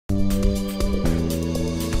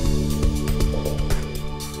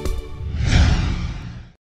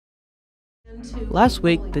Last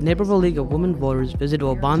week, the Naperville League of Women Voters visited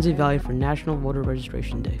Waubonsie Valley for National Voter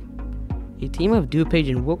Registration Day. A team of DuPage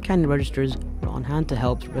and Will County registrars were on hand to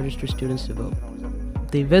help register students to vote.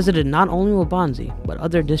 They visited not only Waubonsie, but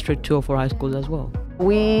other District 204 high schools as well.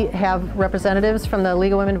 We have representatives from the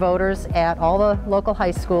League of Women Voters at all the local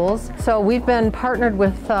high schools. So we've been partnered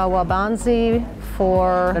with Waubonsie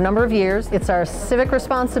for a number of years. It's our civic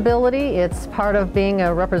responsibility. It's part of being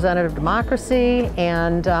a representative democracy,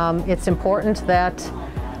 and it's important that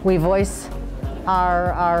we voice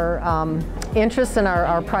our interests and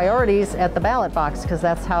our priorities at the ballot box, because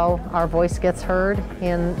that's how our voice gets heard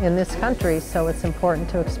in this country. So it's important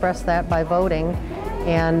to express that by voting.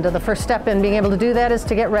 And the first step in being able to do that is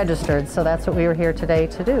to get registered, so that's what we were here today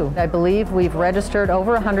to do. I believe we've registered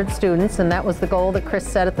over 100 students, and that was the goal that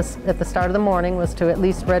Chris set at the start of the morning, was to at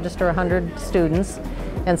least register 100 students.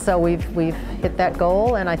 And so we've hit that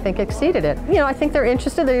goal, and I think exceeded it. You know, I think they're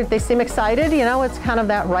interested, they seem excited. You know, it's kind of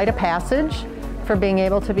that rite of passage for being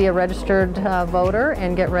able to be a registered voter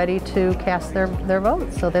and get ready to cast their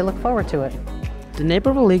vote, so they look forward to it. The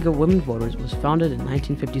Naperville League of Women Voters was founded in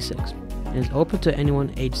 1956 and is open to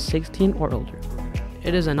anyone aged 16 or older.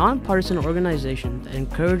 It is a nonpartisan organization that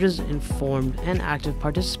encourages informed and active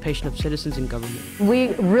participation of citizens in government.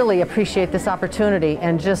 We really appreciate this opportunity,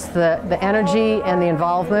 and just the energy and the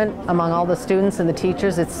involvement among all the students and the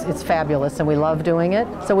teachers. It's fabulous, and we love doing it.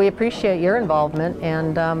 So we appreciate your involvement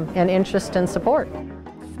and interest and support.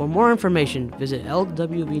 For more information, visit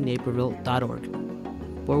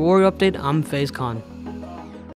lwvnaperville.org. For Warrior Update, I'm Faze Khan.